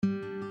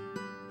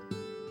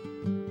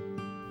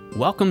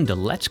Welcome to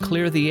Let's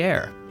Clear the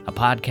Air, a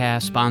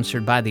podcast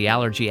sponsored by the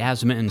Allergy,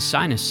 Asthma and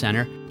Sinus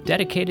Center,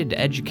 dedicated to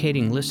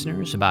educating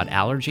listeners about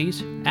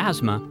allergies,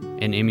 asthma,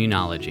 and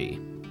immunology.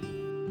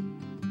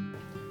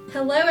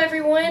 Hello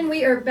everyone,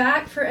 we are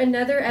back for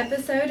another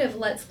episode of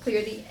Let's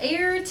Clear the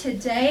Air.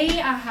 Today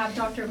I have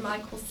Dr.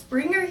 Michael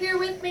Springer here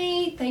with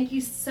me. Thank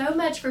you so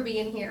much for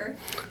being here.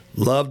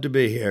 Love to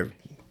be here.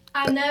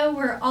 I know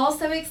we're all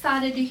so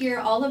excited to hear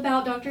all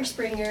about Dr.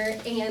 Springer,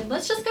 and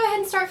let's just go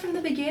ahead and start from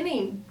the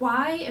beginning.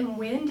 Why and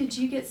when did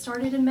you get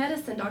started in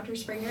medicine, Dr.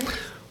 Springer?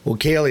 Well,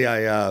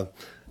 Kaylie,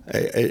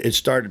 it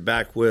started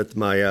back with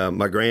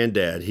my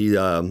granddad. He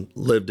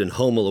lived in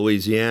Overholt,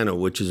 Louisiana,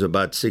 which is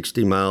about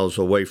 60 miles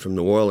away from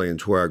New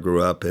Orleans, where I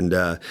grew up.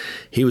 And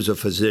he was a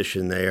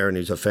physician there, and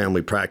he's a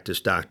family practice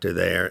doctor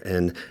there.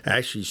 And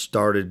actually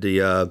started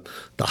the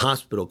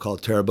hospital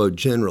called Terrebonne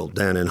General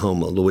down in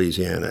Overholt,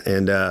 Louisiana.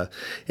 And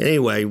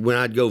anyway, when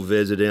I'd go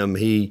visit him,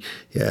 you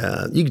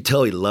could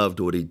tell he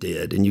loved what he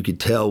did, and you could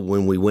tell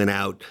when we went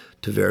out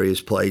to various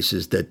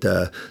places that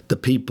the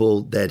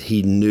people that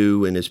he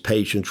knew and his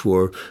patients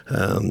were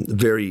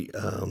very,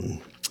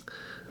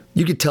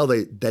 you could tell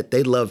that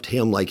they loved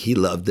him like he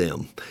loved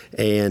them.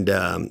 And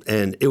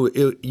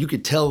you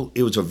could tell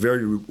it was a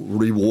very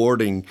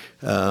rewarding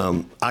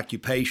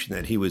occupation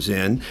that he was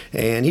in.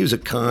 And he was a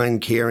kind,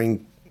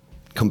 caring,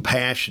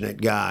 compassionate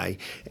guy.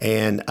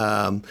 And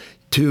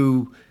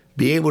to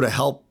be able to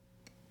help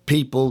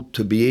people,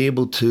 to be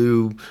able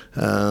to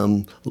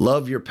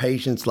love your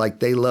patients like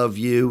they love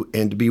you,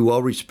 and to be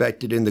well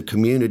respected in the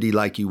community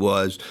like he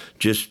was,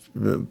 just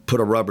put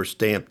a rubber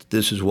stamp that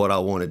this is what I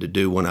wanted to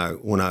do when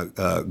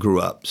I grew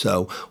up.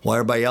 So while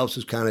everybody else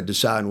is kind of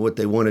deciding what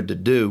they wanted to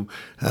do,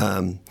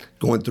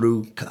 going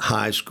through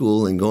high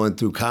school and going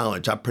through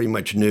college, I pretty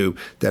much knew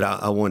that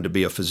I wanted to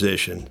be a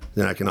physician.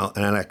 And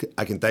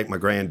I can thank my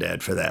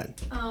granddad for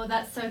that. Oh,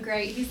 that's so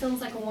great. He sounds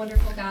like a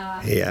wonderful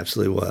guy. He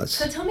absolutely was.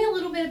 So tell me a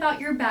little bit about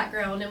your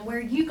background and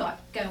where you got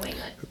going.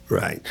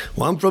 Right.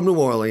 Well, I'm from New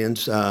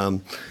Orleans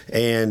and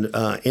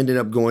ended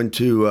up going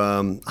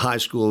to high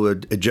school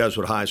at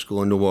Jesuit High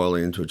School in New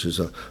Orleans, which is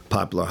a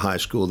popular high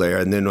school there,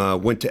 and then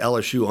went to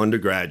LSU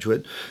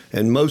undergraduate.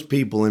 And most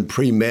people in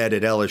pre-med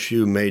at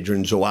LSU major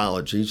in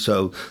zoology,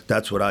 so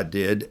that's what I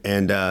did,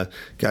 and got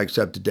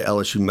accepted to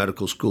LSU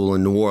Medical School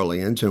in New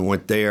Orleans and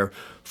went there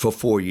for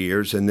 4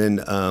 years, and then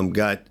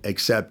got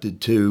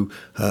accepted to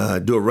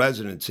do a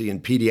residency in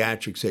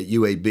pediatrics at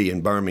UAB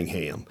in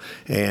Birmingham,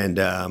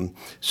 and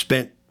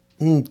spent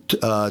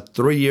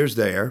 3 years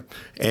there,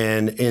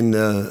 and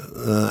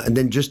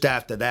then just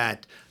after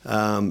that,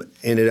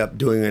 ended up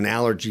doing an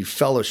allergy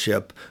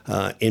fellowship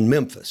in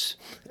Memphis,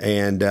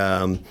 and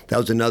that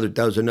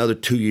was another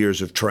 2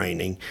 years of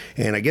training.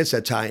 And I guess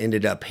that's how I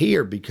ended up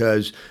here,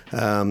 because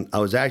I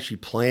was actually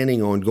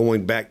planning on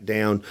going back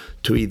down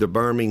to either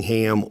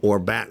Birmingham or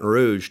Baton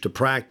Rouge to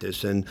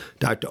practice. And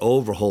Dr.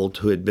 Overholt,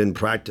 who had been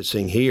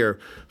practicing here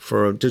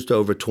for just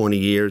over 20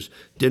 years,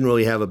 didn't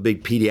really have a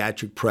big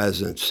pediatric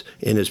presence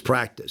in his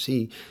practice.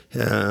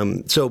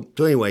 So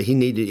anyway,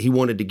 he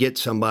wanted to get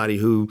somebody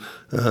who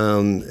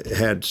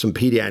had some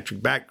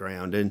pediatric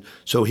background, and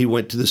so he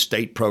went to the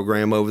state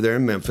program over there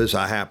in Memphis.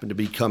 I happened to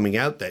be coming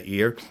out that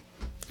year,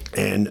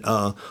 and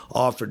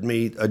offered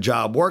me a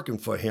job working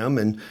for him.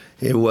 And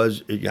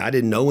I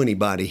didn't know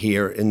anybody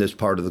here in this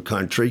part of the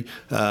country,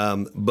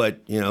 but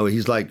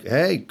he's like,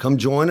 hey, come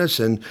join us,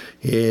 and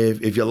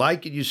if you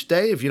like it, you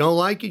stay. If you don't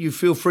like it, you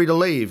feel free to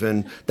leave.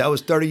 And that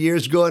was 30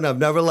 years ago, and I've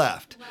never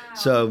left. Wow.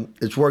 So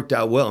it's worked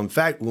out well. In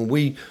fact,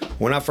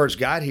 when I first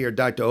got here,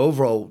 Dr.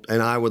 Overholt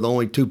and I were the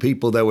only two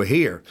people that were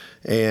here,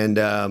 and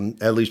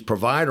at least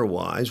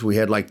provider-wise, we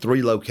had like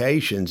 3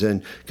 locations.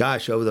 And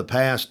gosh, over the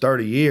past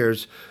 30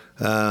 years,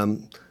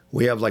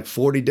 we have like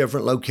 40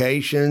 different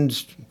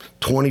locations,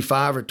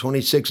 25 or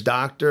 26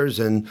 doctors,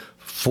 and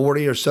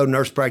 40 or so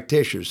nurse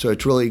practitioners. So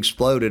it's really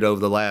exploded over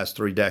the last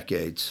 3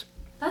 decades.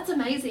 That's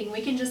amazing.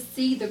 We can just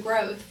see the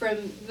growth from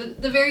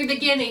the very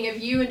beginning of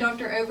you and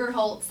Dr.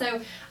 Overholt. So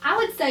I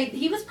would say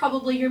he was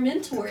probably your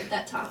mentor at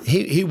that time.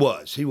 He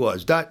was.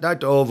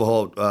 Dr.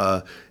 Overholt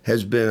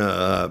has been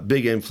a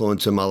big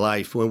influence in my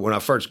life. When I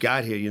first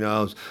got here,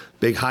 I was a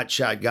big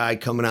hotshot guy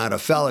coming out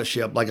of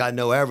fellowship, like I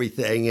know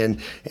everything,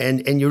 and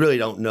you really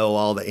don't know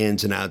all the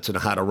ins and outs and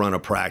how to run a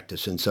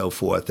practice and so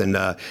forth. And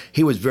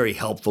he was very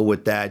helpful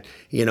with that,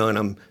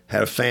 and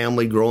had a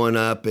family growing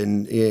up,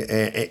 and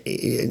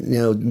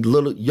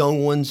little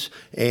young ones,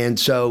 and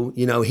so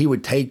he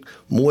would take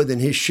more than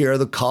his share of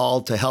the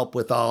call to help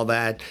with all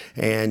that.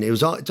 And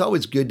it's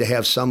always good to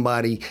have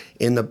somebody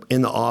in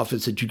the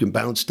office that you can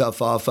bounce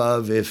stuff off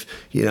of if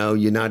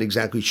you're not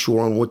exactly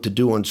sure on what to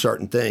do on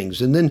certain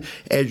things. And then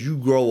as you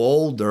grow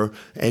older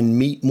and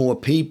meet more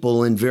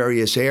people in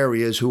various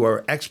areas who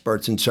are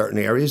experts in certain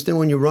areas, then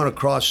when you run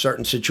across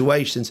certain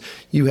situations,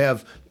 you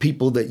have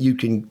people that you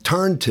can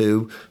turn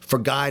to for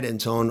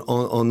guidance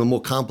on the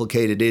more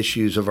complicated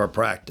issues of our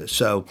practice.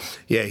 So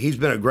Yeah, he's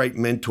been a great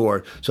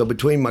mentor. So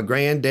between my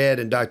granddad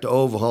and Dr.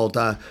 Overholt,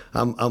 I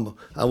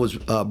was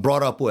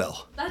brought up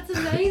well. That's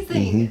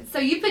amazing. So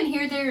you've been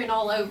here, there, and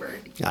all over.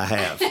 I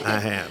have.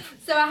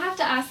 So I have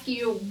to ask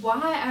you,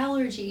 why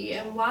allergy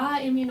and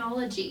why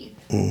immunology?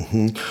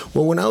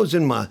 Well, when I was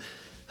in my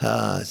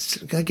I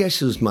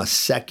guess it was my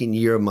second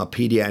year of my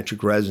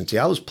pediatric residency.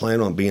 I was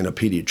planning on being a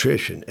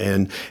pediatrician,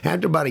 and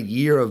after about a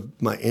year of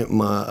my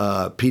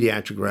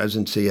pediatric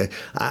residency,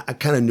 I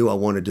kind of knew I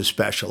wanted to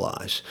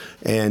specialize.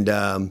 And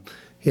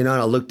and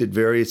I looked at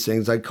various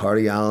things like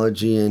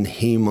cardiology and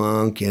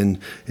hem-onc and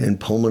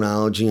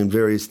pulmonology and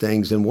various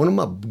things. And one of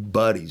my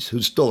buddies,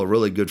 who's still a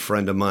really good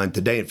friend of mine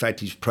today, in fact,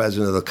 he's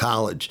president of the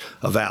College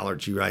of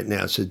Allergy right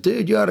now, said,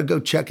 dude, you ought to go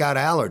check out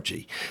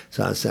Allergy.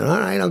 So I said, all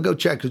right, I'll go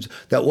check, because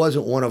that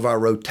wasn't one of our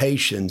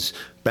rotations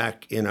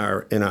back in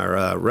our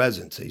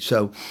residency.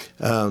 So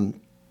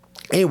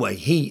anyway,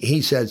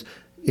 he says,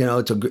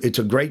 it's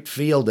a great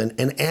field.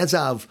 And as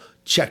I've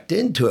checked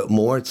into it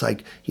more, it's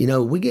like,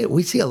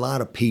 we see a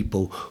lot of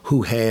people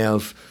who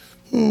have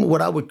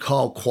what I would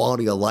call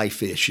quality of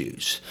life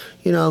issues.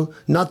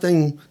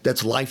 Nothing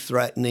that's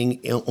life-threatening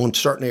on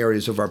certain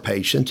areas of our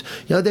patients.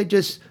 They're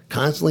just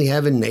constantly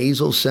having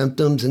nasal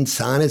symptoms and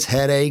sinus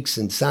headaches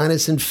and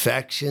sinus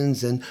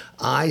infections and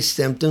eye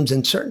symptoms,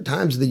 and certain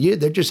times of the year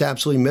they're just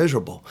absolutely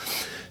miserable.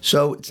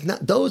 So it's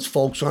not, those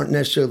folks aren't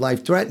necessarily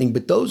life-threatening,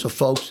 but those are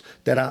folks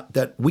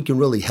that we can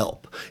really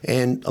help.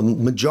 And a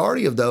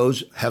majority of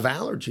those have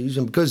allergies,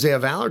 and because they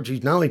have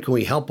allergies, not only can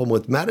we help them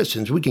with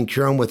medicines, we can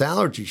cure them with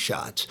allergy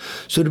shots.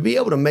 So to be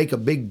able to make a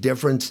big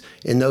difference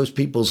in those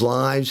people's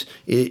lives,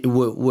 it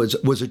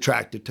was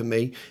attractive to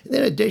me. And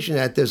in addition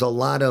to that, there's a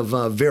lot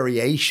of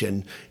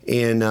variation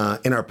in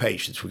our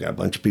patients. We got a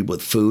bunch of people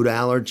with food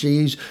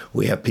allergies.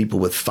 We have people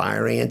with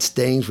fire ant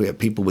stings. We have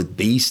people with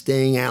bee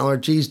sting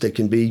allergies that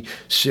can be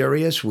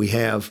serious. We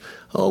have,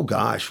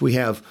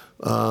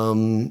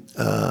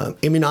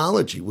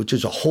 immunology, which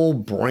is a whole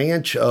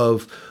branch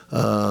of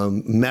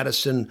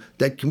medicine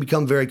that can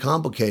become very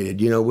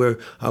complicated.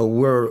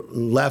 We're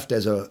left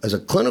as a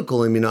clinical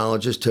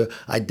immunologist to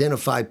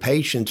identify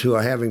patients who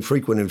are having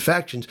frequent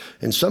infections,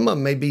 and some of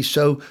them may be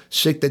so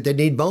sick that they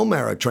need bone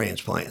marrow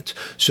transplants.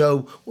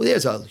 So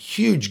there's a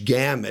huge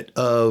gamut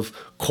of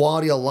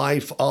quality of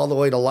life all the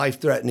way to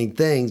life-threatening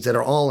things that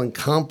are all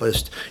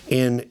encompassed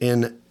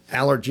in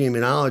allergy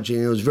immunology,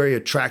 and it was very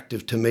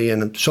attractive to me,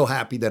 and I'm so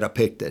happy that I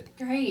picked it.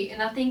 Great, and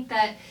I think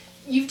that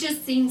you've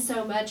just seen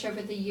so much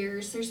over the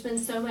years. There's been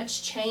so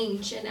much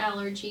change in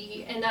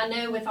allergy, and I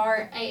know with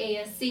our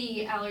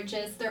AASC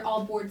allergists, they're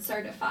all board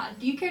certified.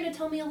 Do you care to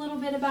tell me a little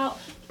bit about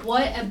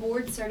what a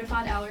board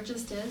certified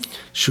allergist is?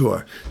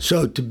 Sure.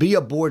 So to be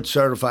a board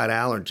certified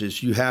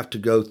allergist, you have to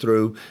go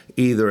through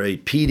either a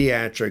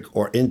pediatric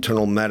or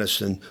internal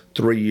medicine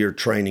 3-year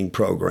training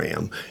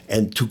program,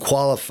 and to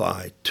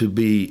qualify to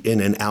be in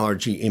an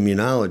allergy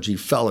immunology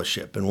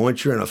fellowship. And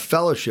once you're in a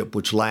fellowship,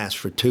 which lasts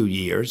for 2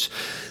 years,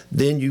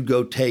 then you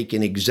go take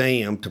an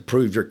exam to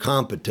prove you're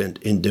competent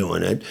in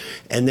doing it.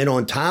 And then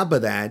on top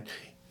of that,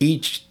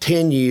 each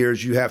 10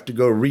 years, you have to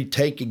go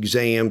retake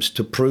exams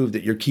to prove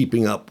that you're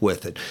keeping up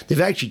with it.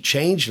 They've actually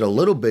changed it a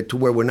little bit to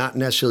where we're not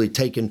necessarily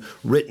taking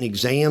written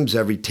exams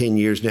every 10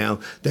 years now.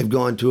 They've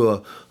gone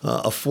to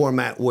a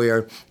format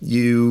where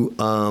you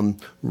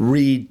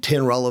read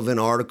 10 relevant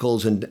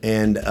articles and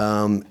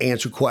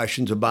answer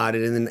questions about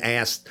it, and then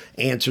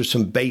answer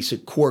some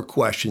basic core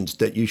questions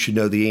that you should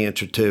know the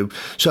answer to.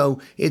 So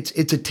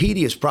it's a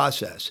tedious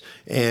process,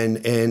 and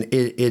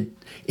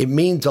it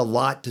means a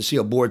lot to see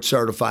a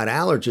board-certified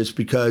allergist,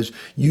 because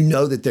you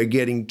know that they're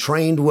getting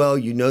trained well,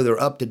 you know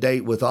they're up to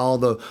date with all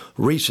the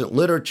recent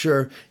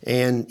literature,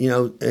 and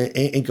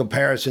in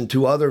comparison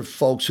to other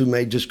folks who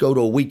may just go to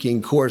a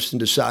weekend course and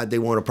decide they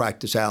want to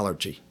practice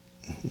allergy.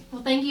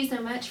 Well, thank you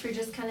so much for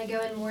just kind of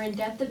going more in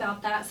depth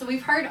about that. So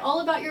we've heard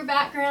all about your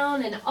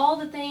background and all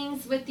the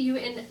things with you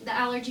in the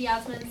Allergy,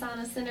 Asthma, and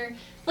Sinus Center.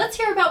 Let's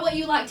hear about what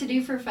you like to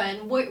do for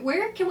fun.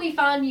 Where can we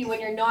find you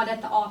when you're not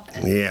at the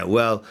office? Yeah,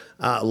 well,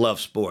 I love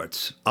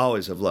sports.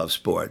 Always have loved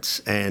sports.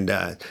 And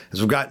as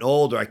I've gotten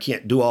older, I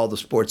can't do all the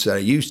sports that I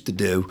used to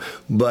do,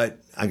 but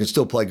I can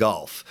still play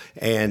golf.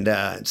 And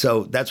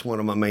so that's one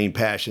of my main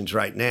passions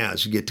right now,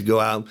 is you get to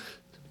go out,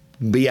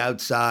 be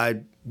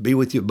outside, be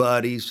with your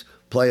buddies,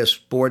 play a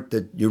sport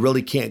that you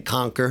really can't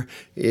conquer.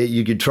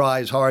 You can try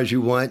as hard as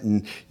you want,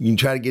 and you can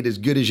try to get as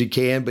good as you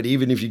can, but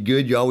even if you're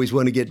good, you always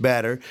want to get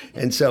better.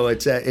 And so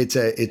it's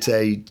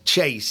a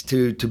chase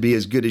to be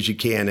as good as you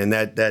can, and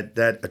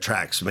that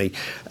attracts me.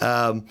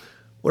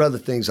 What other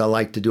things I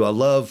like to do? I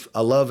love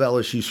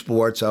LSU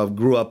sports. I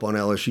grew up on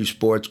LSU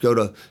sports, go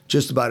to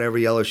just about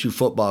every LSU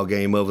football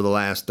game over the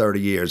last 30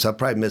 years. I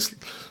probably missed,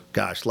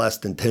 less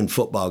than 10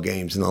 football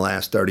games in the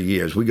last 30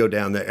 years. We go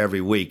down there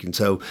every week, and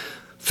so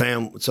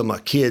some of my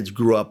kids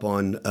grew up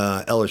on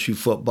LSU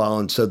football,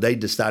 and so they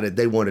decided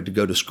they wanted to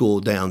go to school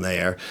down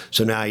there.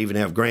 So now I even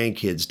have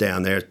grandkids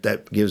down there.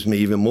 That gives me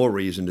even more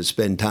reason to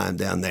spend time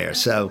down there.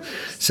 So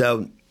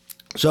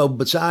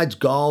besides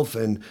golf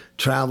and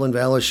traveling to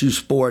LSU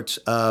sports,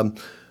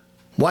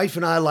 wife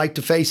and I like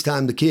to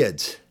FaceTime the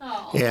kids. Oh,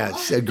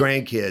 Yes,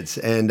 grandkids,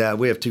 and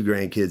we have 2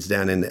 grandkids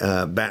down in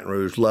Baton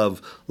Rouge.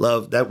 Love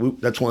that.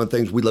 That's one of the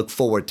things we look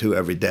forward to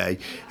every day,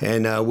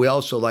 and we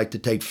also like to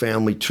take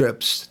family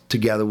trips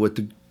together with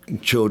the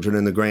children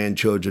and the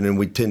grandchildren, and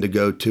we tend to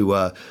go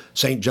to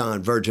St.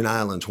 John, Virgin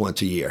Islands,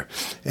 once a year,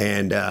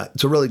 and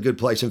it's a really good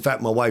place. In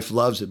fact, my wife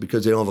loves it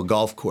because they don't have a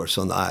golf course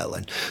on the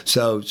island.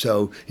 So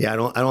yeah, I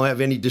don't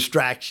have any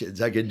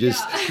distractions. I can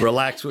just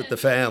relax with the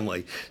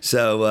family.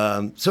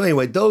 So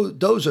anyway,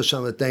 those are some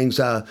of the things.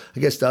 I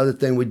guess the other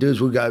thing we do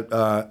is we got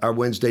our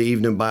Wednesday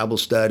evening Bible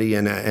study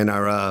and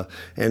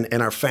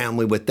our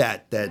family with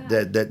that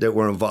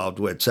we're involved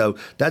with. So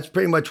that's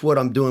pretty much what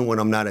I'm doing when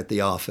I'm not at the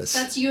office.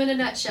 That's you in a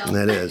nutshell.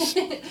 That is.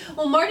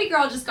 Well, Mardi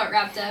Gras just got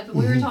wrapped up, and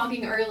we were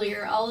talking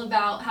earlier all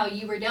about how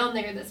you were down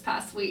there this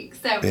past week.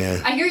 So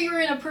I hear you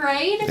were in a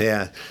parade.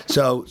 Yeah.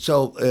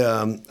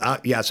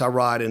 Yes, I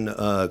ride in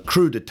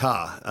Crew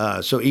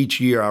d'Etat. So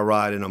each year I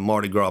ride in a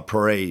Mardi Gras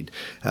parade.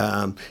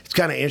 It's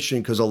kind of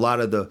interesting because a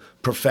lot of the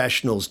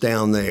professionals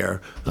down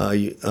there are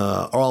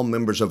all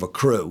members of a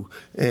crew,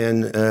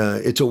 and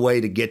it's a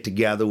way to get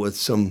together with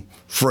some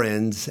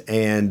friends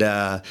and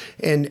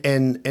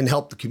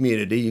help the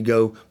community. You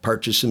go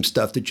purchase some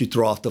stuff that you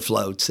throw off the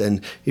floats,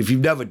 and if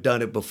you've never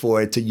done it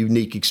before, it's a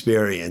unique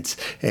experience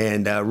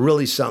and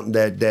really something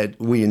that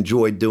we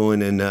enjoy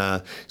doing.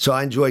 And so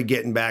I enjoy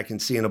getting back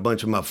and seeing a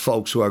bunch of my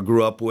folks who I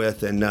grew up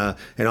with, and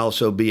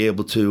also be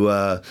able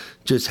to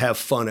just have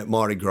fun at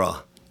Mardi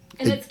Gras.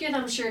 And it's good,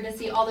 I'm sure, to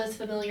see all those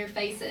familiar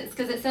faces,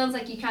 because it sounds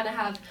like you kind of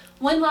have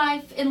one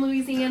life in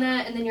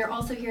Louisiana, and then you're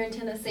also here in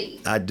Tennessee.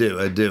 I do.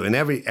 And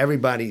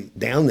everybody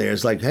down there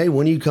is like, hey,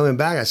 when are you coming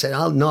back? I said,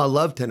 oh, no, I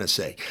love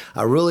Tennessee.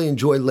 I really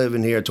enjoy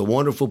living here. It's a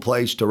wonderful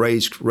place to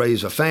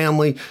raise a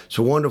family. It's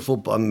a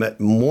wonderful, I met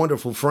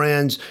wonderful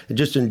friends, and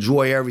just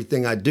enjoy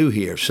everything I do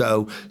here.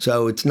 So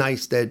it's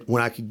nice that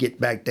when I could get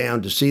back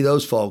down to see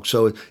those folks.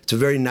 So it's a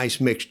very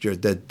nice mixture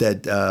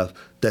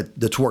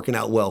that's working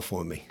out well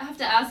for me. I have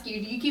to ask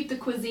you, do you keep the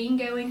cuisine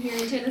going here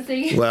in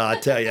Tennessee? Well, I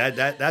tell you,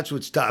 that's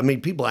what's tough. I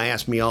mean, people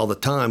ask me all the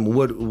time,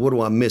 what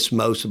do I miss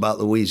most about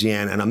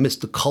Louisiana? And I miss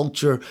the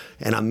culture,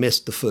 and I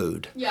miss the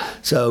food. Yeah.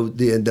 So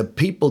the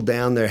people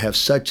down there have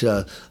such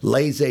a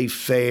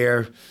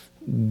laissez-faire,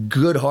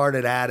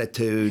 good-hearted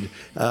attitude,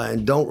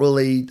 and aren't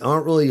really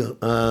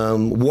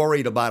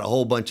worried about a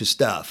whole bunch of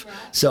stuff. Right.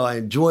 So I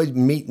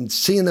enjoyed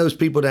seeing those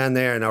people down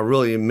there, and I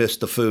really miss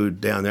the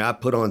food down there. I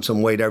put on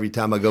some weight every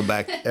time I go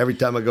back.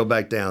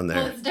 Down there.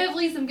 Well, it's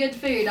definitely some good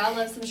food. I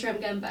love some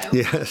shrimp gumbo.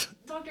 Yes.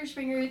 Dr.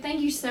 Springer, thank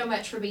you so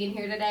much for being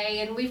here today,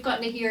 and we've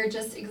gotten to hear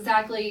just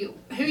exactly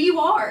who you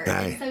are.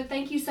 Right. So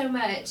thank you so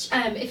much.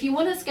 If you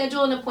want to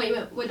schedule an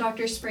appointment with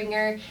Dr.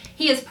 Springer,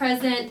 he is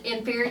present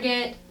in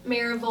Farragut,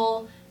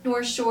 Maryville,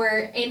 North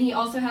Shore, and he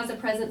also has a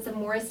presence in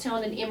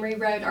Morristown and Emory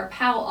Road, our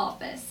Powell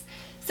office.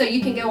 So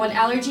you can go on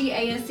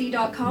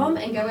allergyasc.com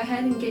and go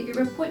ahead and get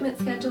your appointment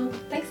scheduled.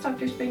 Thanks,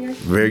 Dr. Springer.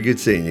 Very good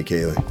seeing you,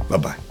 Kaylie.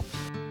 Bye-bye.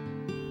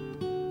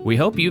 We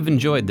hope you've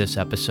enjoyed this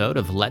episode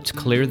of Let's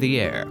Clear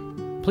the Air.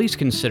 Please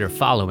consider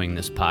following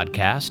this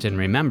podcast, and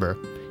remember,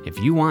 if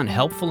you want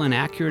helpful and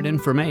accurate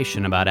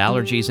information about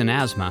allergies and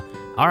asthma,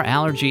 our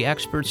allergy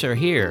experts are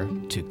here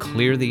to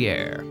clear the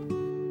air.